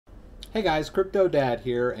Hey guys, Crypto Dad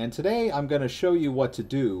here, and today I'm going to show you what to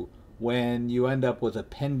do when you end up with a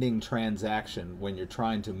pending transaction when you're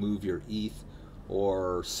trying to move your ETH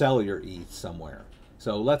or sell your ETH somewhere.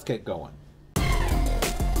 So let's get going.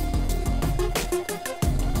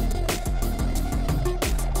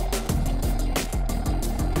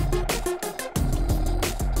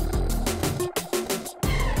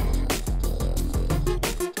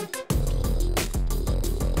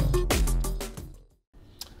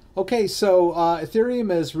 Okay, so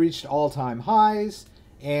Ethereum has reached all-time highs,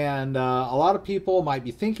 and a lot of people might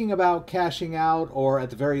be thinking about cashing out, or at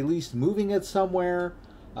the very least moving it somewhere.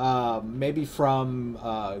 Maybe from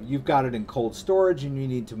you've got it in cold storage and you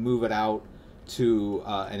need to move it out to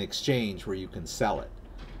an exchange where you can sell it.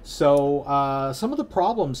 So some of the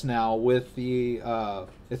problems now with the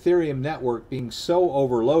Ethereum network being so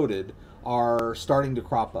overloaded are starting to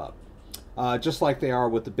crop up. Just like they are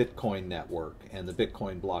with the Bitcoin network and the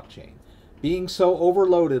Bitcoin blockchain. Being so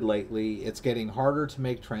overloaded lately, it's getting harder to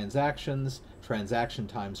make transactions, transaction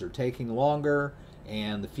times are taking longer,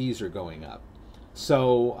 and the fees are going up.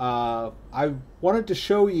 So I wanted to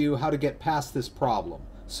show you how to get past this problem.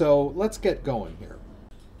 So let's get going here.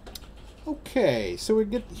 Okay, so we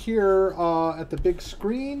get here at the big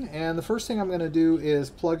screen, and the first thing I'm going to do is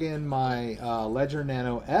plug in my Ledger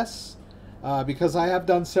Nano S. Because I have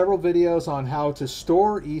done several videos on how to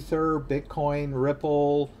store Ether, Bitcoin,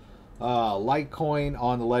 Ripple, Litecoin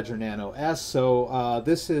on the Ledger Nano S. So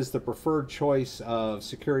this is the preferred choice of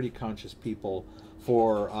security conscious people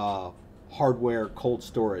for hardware cold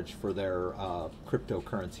storage for their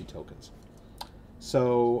cryptocurrency tokens.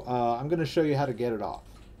 So I'm going to show you how to get it off.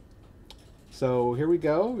 So here we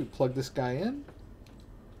go. We plug this guy in.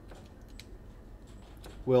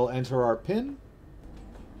 We'll enter our PIN.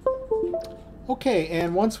 Okay,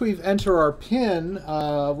 and once we've entered our PIN,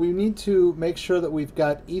 we need to make sure that we've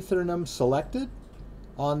got Ethereum selected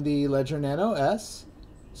on the Ledger Nano S.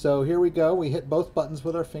 So here we go. We hit both buttons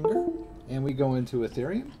with our finger, and we go into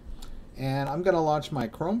Ethereum. And I'm going to launch my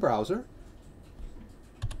Chrome browser.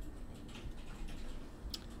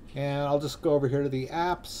 And I'll just go over here to the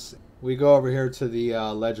apps. We go over here to the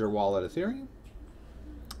Ledger Wallet Ethereum.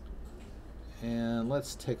 And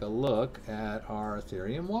let's take a look at our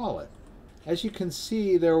Ethereum wallet. As you can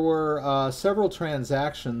see, there were several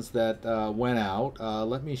transactions that went out.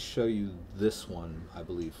 Let me show you this one, I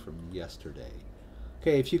believe, from yesterday.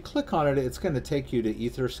 Okay, if you click on it, it's going to take you to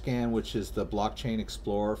Etherscan, which is the blockchain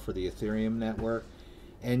explorer for the Ethereum network.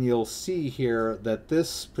 And you'll see here that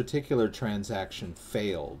this particular transaction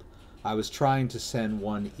failed. I was trying to send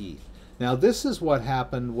 1 ETH. Now, this is what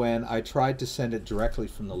happened when I tried to send it directly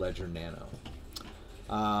from the Ledger Nano.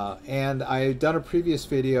 And I've done a previous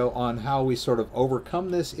video on how we sort of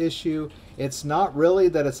overcome this issue. It's not really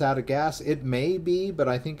that it's out of gas. It may be, but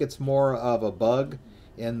I think it's more of a bug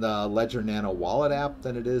in the Ledger Nano wallet app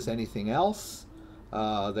than it is anything else.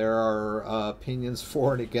 There are opinions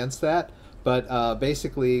for and against that, but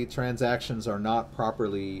basically transactions are not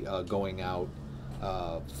properly going out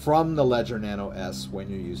from the Ledger Nano S when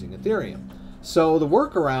you're using Ethereum. So the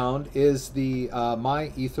workaround is the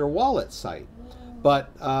My Ether Wallet site.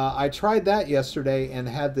 But I tried that yesterday and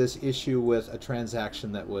had this issue with a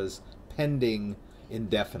transaction that was pending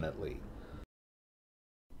indefinitely.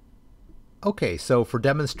 Okay, so for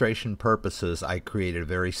demonstration purposes, I created a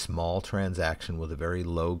very small transaction with a very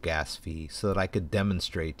low gas fee so that I could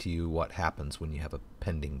demonstrate to you what happens when you have a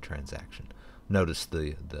pending transaction. Notice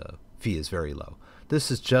the fee is very low.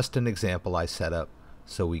 This is just an example I set up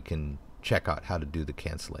so we can check out how to do the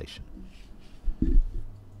cancellation.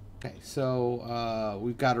 Okay, so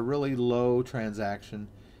we've got a really low transaction,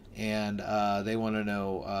 and they want to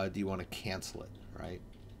know, do you want to cancel it, right?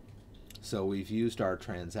 So we've used our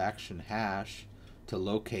transaction hash to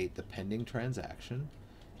locate the pending transaction,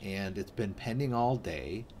 and it's been pending all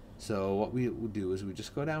day. So what we will do is we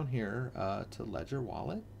just go down here to Ledger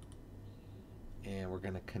Wallet, and we're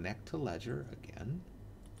going to connect to Ledger again.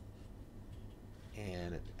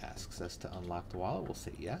 And it asks us to unlock the wallet. We'll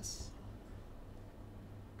say yes.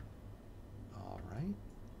 Right,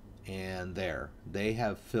 and there they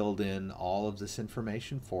have filled in all of this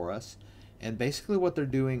information for us, and basically what they're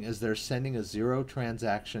doing is they're sending a 0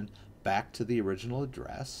 transaction back to the original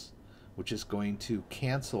address, which is going to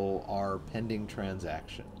cancel our pending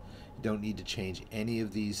transaction. You don't need to change any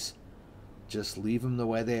of these, just leave them the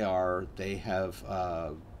way they are. They have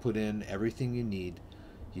put in everything you need.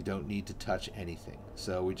 You don't need to touch anything.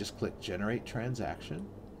 So we just click generate transaction,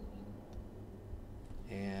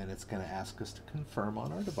 and it's going to ask us to confirm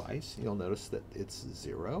on our device. You'll notice that it's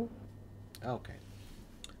 0. Okay.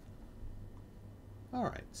 All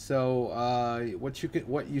right, so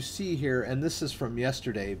what you see here, and this is from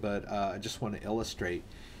yesterday, but I just want to illustrate.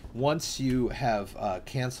 Once you have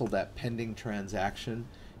canceled that pending transaction,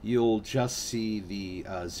 you'll just see the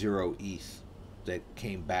 0 ETH that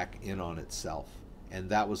came back in on itself, and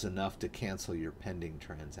that was enough to cancel your pending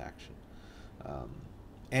transaction. Um,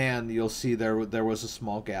 and you'll see there was a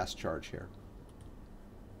small gas charge here.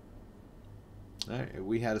 All right,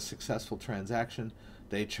 we had a successful transaction.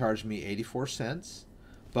 They charged me 84 cents,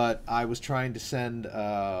 but I was trying to send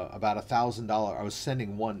about $1,000. I was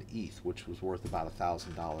sending 1 ETH, which was worth about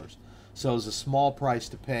 $1,000. So it was a small price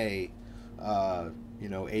to pay,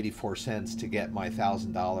 84 cents to get my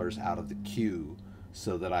 $1,000 out of the queue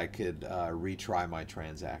so that I could retry my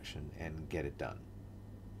transaction and get it done.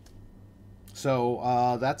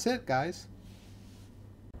 So that's it, guys.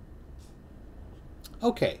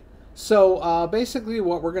 Okay. So basically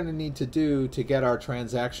what we're going to need to do to get our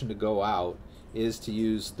transaction to go out is to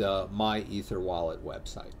use the My Ether Wallet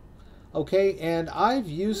website. Okay, and I've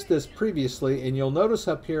used this previously, and you'll notice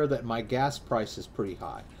up here that my gas price is pretty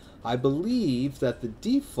high. I believe that the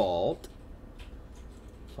default,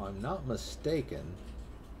 if I'm not mistaken,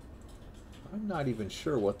 I'm not even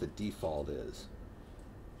sure what the default is.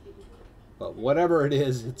 But whatever it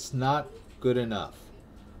is, it's not good enough.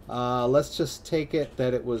 Let's just take it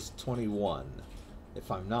that it was 21.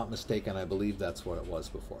 If I'm not mistaken, I believe that's what it was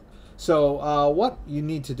before. So what you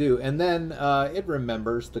need to do, and then it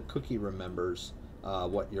remembers, the cookie remembers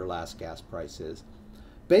what your last gas price is.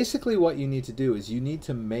 Basically what you need to do is you need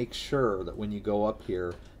to make sure that when you go up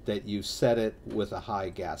here that you set it with a high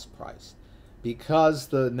gas price. Because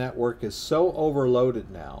the network is so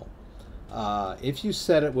overloaded now, if you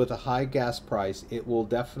set it with a high gas price, it will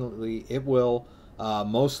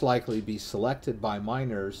most likely be selected by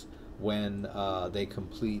miners when they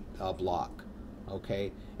complete a block.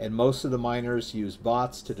 Okay, and most of the miners use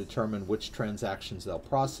bots to determine which transactions they'll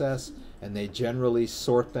process, and they generally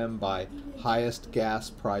sort them by highest gas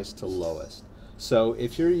price to lowest. So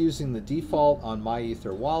if you're using the default on My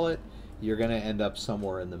Ether Wallet, you're going to end up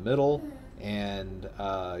somewhere in the middle, and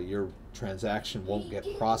your transaction won't get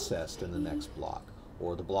processed in the next block,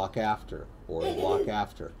 or the block after, or the block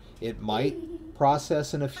after. It might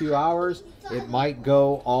process in a few hours. It might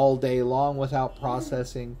go all day long without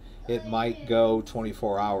processing. It might go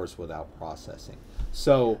 24 hours without processing.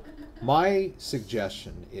 So my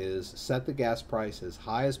suggestion is set the gas price as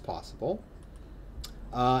high as possible.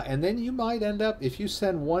 And then you might end up, if you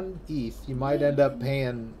send 1 ETH, you might end up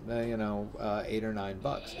paying, $8 or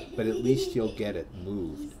 $9, but at least you'll get it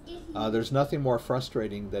moved. There's nothing more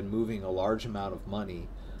frustrating than moving a large amount of money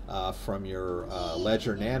from your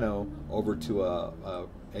Ledger Nano over to a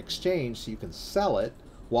exchange so you can sell it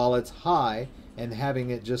while it's high, and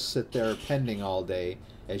having it just sit there pending all day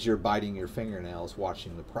as you're biting your fingernails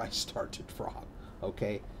watching the price start to drop.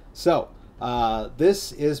 Okay, so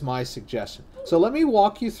this is my suggestion. So let me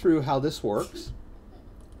walk you through how this works.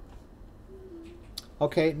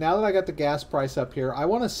 Okay, now that I got the gas price up here, I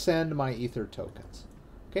want to send my Ether tokens.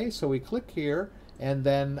 Okay, so we click here, and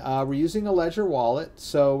then we're using a Ledger wallet,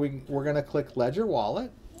 so we're going to click Ledger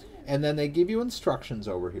Wallet, and then they give you instructions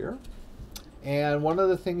over here. And one of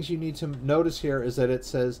the things you need to notice here is that it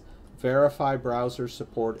says verify browser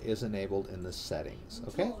support is enabled in the settings.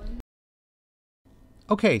 Okay?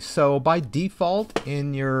 Okay, so by default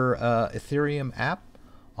in your Ethereum app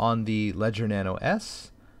on the Ledger Nano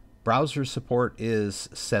S, browser support is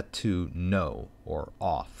set to no or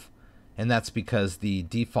off. And that's because the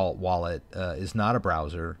default wallet is not a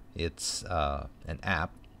browser, it's an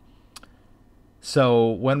app. So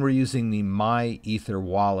when we're using the My Ether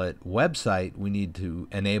Wallet website, we need to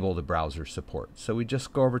enable the browser support. So we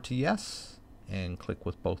just go over to yes and click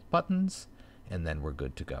with both buttons, and then we're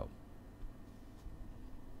good to go.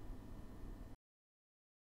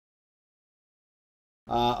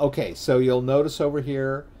 Okay, so you'll notice over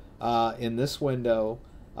here in this window,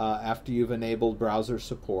 after you've enabled browser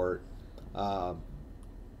support,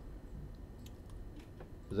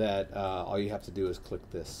 that all you have to do is click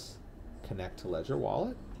this Connect to Ledger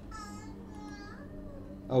Wallet.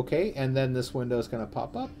 Okay, and then this window is going to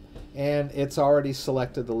pop up, and it's already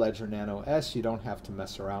selected the Ledger Nano S. You don't have to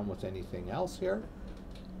mess around with anything else here.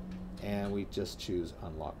 And we just choose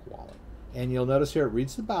Unlock Wallet. And you'll notice here it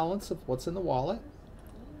reads the balance of what's in the wallet.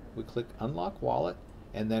 We click Unlock Wallet,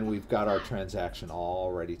 and then we've got our transaction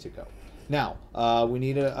all ready to go. Now, we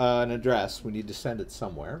need an address. We need to send it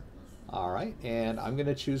somewhere. All right, and I'm going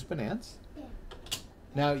to choose Binance.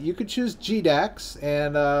 Now, you could choose GDAX,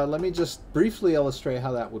 and let me just briefly illustrate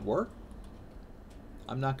how that would work.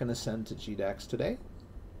 I'm not going to send to GDAX today,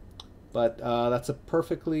 but that's a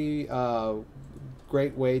perfectly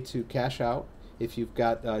great way to cash out if you've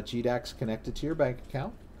got GDAX connected to your bank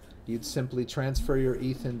account. You'd simply transfer your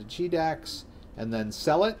ETH into GDAX and then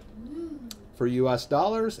sell it for US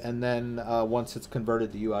dollars, and then once it's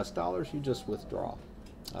converted to US dollars, you just withdraw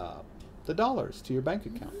the dollars to your bank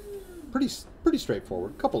account. Pretty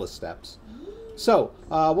straightforward, couple of steps. So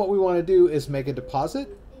what we want to do is make a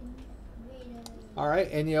deposit. All right,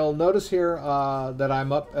 and you'll notice here that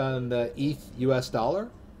I'm up on the ETH US dollar.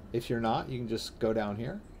 If you're not, you can just go down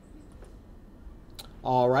here.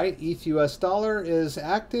 All right, ETH US dollar is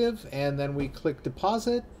active, and then we click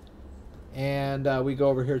deposit, and we go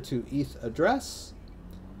over here to ETH address,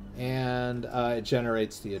 and it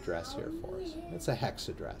generates the address here for us. It's a hex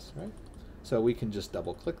address, right? So we can just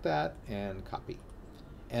double click that and copy.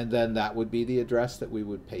 And then that would be the address that we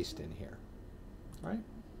would paste in here, right?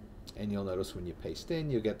 And you'll notice when you paste in,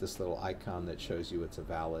 you get this little icon that shows you it's a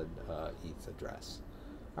valid ETH address.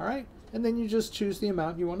 All right, and then you just choose the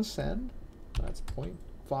amount you want to send. That's 0.5,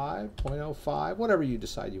 0.05, whatever you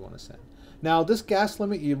decide you want to send. Now, this gas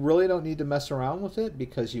limit, you really don't need to mess around with it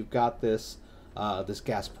because you've got this this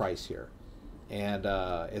gas price here, and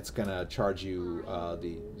it's going to charge you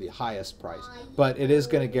the highest price. But it is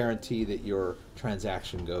going to guarantee that your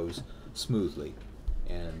transaction goes smoothly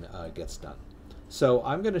and gets done. So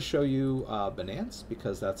I'm going to show you Binance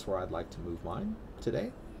because that's where I'd like to move mine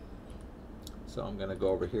today. So I'm going to go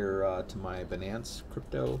over here to my Binance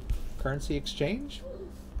cryptocurrency exchange.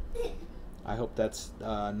 I hope that's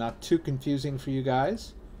not too confusing for you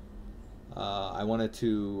guys. I wanted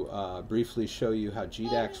to briefly show you how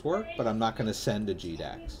GDAX work, but I'm not going to send to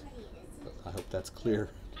GDAX. I hope that's clear.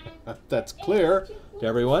 That's clear to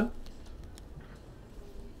everyone.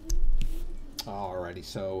 Alrighty,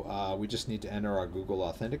 so we just need to enter our Google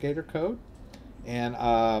Authenticator code. And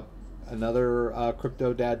another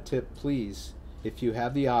Crypto Dad tip, please, if you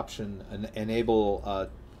have the option, enable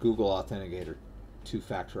Google Authenticator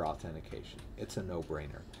two-factor authentication. It's a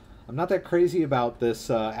no-brainer. I'm not that crazy about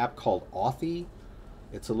this app called Authy.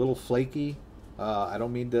 It's a little flaky. I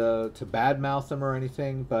don't mean to badmouth them or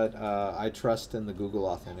anything, but I trust in the Google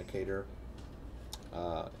Authenticator.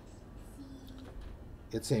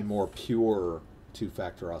 It's a more pure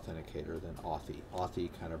two-factor authenticator than Authy. Authy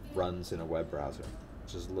kind of runs in a web browser,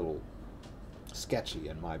 which is a little sketchy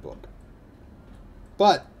in my book.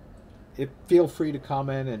 But feel free to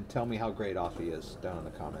comment and tell me how great Authy is down in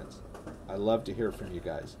the comments. I love to hear from you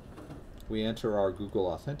guys. We enter our Google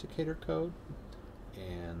Authenticator code,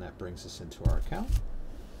 and that brings us into our account.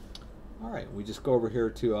 All right, we just go over here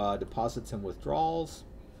to deposits and withdrawals,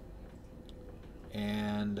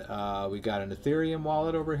 and we got an Ethereum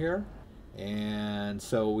wallet over here, and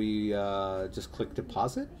so we just click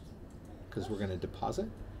deposit because we're going to deposit,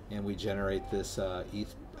 and we generate this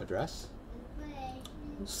ETH address.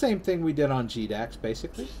 Same thing we did on GDAX,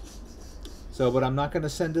 basically. So, but I'm not going to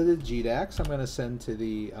send to the GDAX. I'm going to send to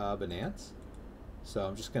the Binance. So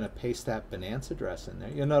I'm just going to paste that Binance address in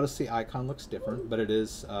there. You'll notice the icon looks different, but it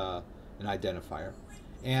is an identifier.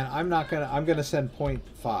 And I'm going to send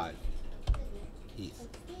 0.5 ETH.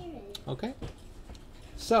 Okay.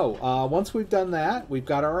 So once we've done that, we've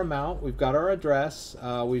got our amount, we've got our address.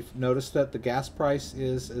 We've noticed that the gas price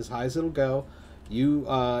is as high as it'll go.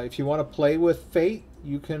 If you want to play with fate,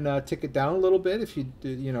 you can tick it down a little bit. If you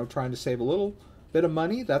trying to save a little bit of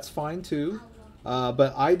money, that's fine too.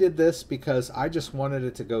 But I did this because I just wanted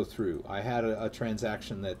it to go through. I had a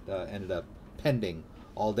transaction that ended up pending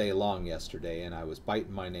all day long yesterday, and I was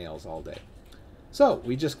biting my nails all day. So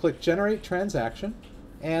we just click Generate Transaction,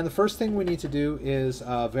 and the first thing we need to do is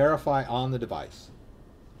verify on the device.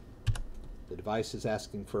 The device is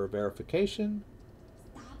asking for a verification,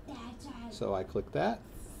 so I click that.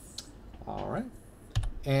 All right.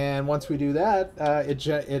 And once we do that, it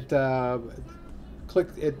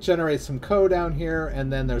generates some code down here,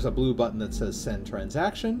 and then there's a blue button that says Send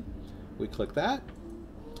Transaction. We click that,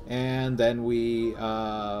 and then we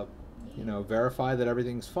verify that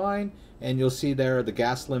everything's fine. And you'll see there the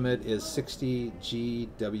gas limit is 60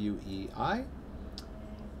 GWEI,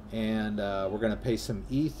 and we're going to pay some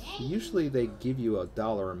ETH. Usually they give you a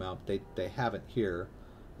dollar amount. They have it here.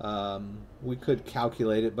 We could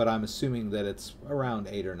calculate it, but I'm assuming that it's around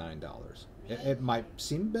 $8 or $9. It might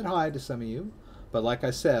seem a bit high to some of you, but like I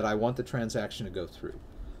said, I want the transaction to go through.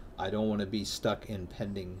 I don't want to be stuck in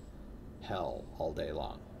pending hell all day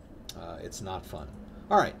long. It's not fun.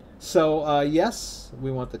 All right, so yes, we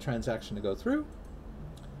want the transaction to go through,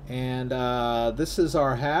 and this is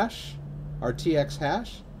our hash, our TX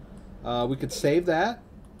hash. We could save that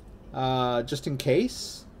just in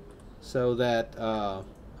case, so that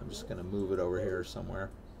I'm just going to move it over here somewhere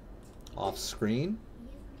off screen.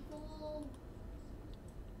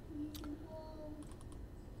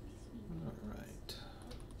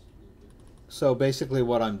 So basically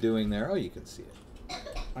what I'm doing there, oh, you can see it.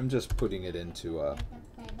 I'm just putting it into a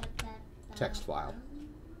text file.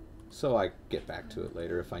 So I get back to it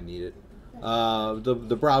later if I need it.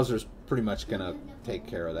 The browser's pretty much going to take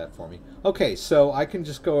care of that for me. Okay, so I can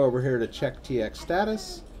just go over here to check TX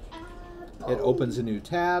status. It opens a new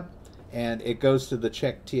tab, and it goes to the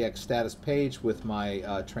check TX status page with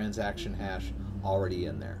my transaction hash already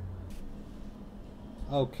in there.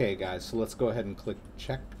 Okay, guys, so let's go ahead and click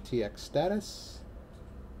check TX status.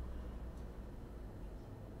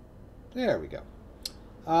 There we go.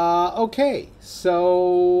 Okay,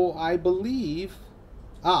 so I believe,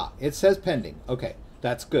 it says pending. Okay,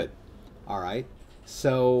 that's good. All right,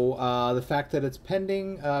 so the fact that it's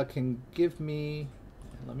pending can give me,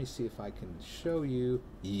 let me see if I can show you.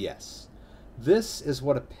 Yes, this is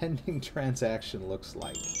what a pending transaction looks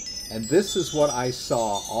like. And this is what I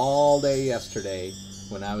saw all day yesterday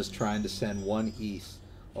when I was trying to send 1 ETH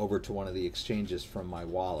over to one of the exchanges from my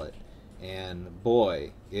wallet. And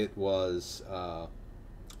boy, it was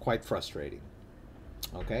quite frustrating.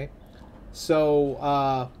 Okay,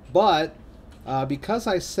 so because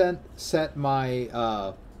I set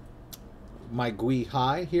my my GUI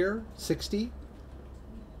high here, 60,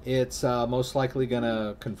 it's most likely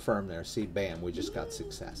gonna confirm there. See, bam, we just got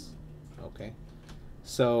success. Okay,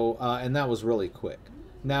 so and that was really quick.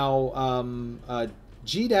 Now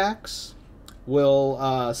GDAX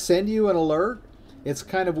will send you an alert. It's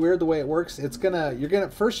kind of weird the way it works.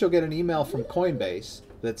 First you'll get an email from Coinbase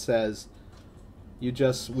that says we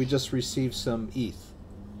just received some ETH,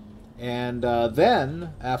 and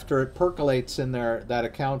then after it percolates in that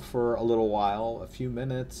account for a little while, a few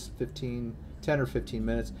minutes, 10 or 15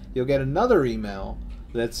 minutes, you'll get another email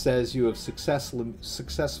that says you have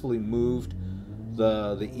successfully moved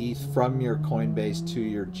the ETH from your Coinbase to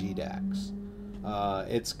your GDAX.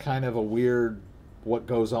 It's kind of a weird what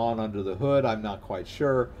goes on under the hood. I'm not quite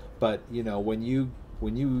sure, but you know, when you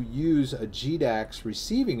use a GDAX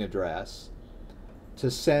receiving address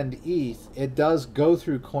to send ETH, it does go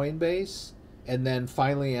through Coinbase and then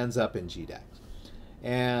finally ends up in GDAX.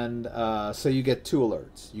 And so you get 2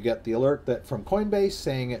 alerts. You get the alert from Coinbase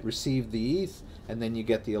saying it received the ETH, and then you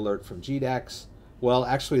get the alert from GDAX. Well,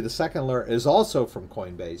 actually, the second alert is also from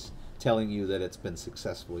Coinbase telling you that it's been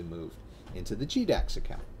successfully moved into the GDAX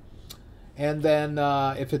account. And then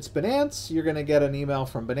if it's Binance, you're going to get an email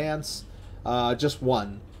from Binance, just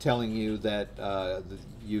one, telling you that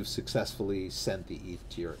you've successfully sent the ETH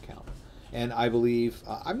to your account. And I believe,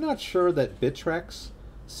 I'm not sure that Bittrex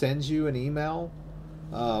sends you an email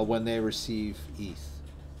when they receive ETH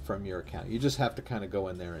from your account. You just have to kind of go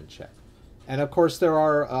in there and check. And of course there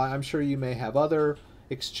are, I'm sure you may have other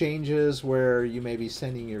exchanges where you may be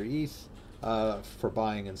sending your ETH for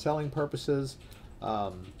buying and selling purposes.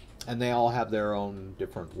 And they all have their own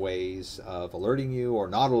different ways of alerting you or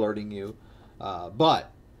not alerting you.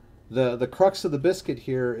 But the crux of the biscuit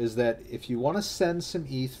here is that if you want to send some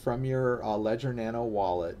ETH from your Ledger Nano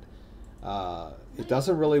wallet, it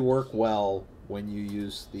doesn't really work well when you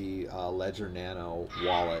use the Ledger Nano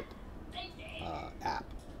wallet app.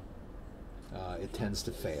 It tends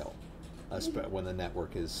to fail when the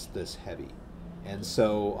network is this heavy. And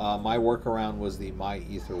so my workaround was the My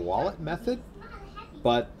Ether wallet method.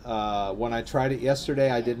 But when I tried it yesterday,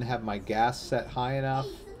 I didn't have my gas set high enough,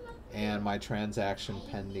 and my transaction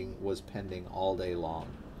was pending all day long,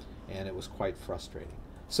 and it was quite frustrating.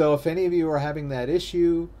 So if any of you are having that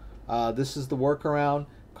issue, this is the workaround.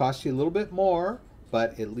 Costs you a little bit more,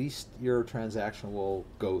 but at least your transaction will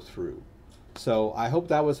go through. So I hope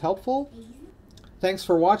that was helpful. Thanks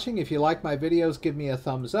for watching. If you like my videos, give me a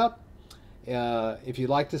thumbs up. If you'd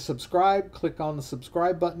like to subscribe, click on the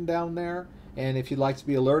subscribe button down there. And if you'd like to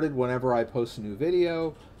be alerted whenever I post a new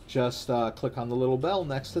video, just click on the little bell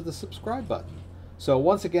next to the subscribe button. So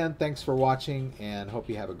once again, thanks for watching, and hope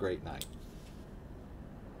you have a great night.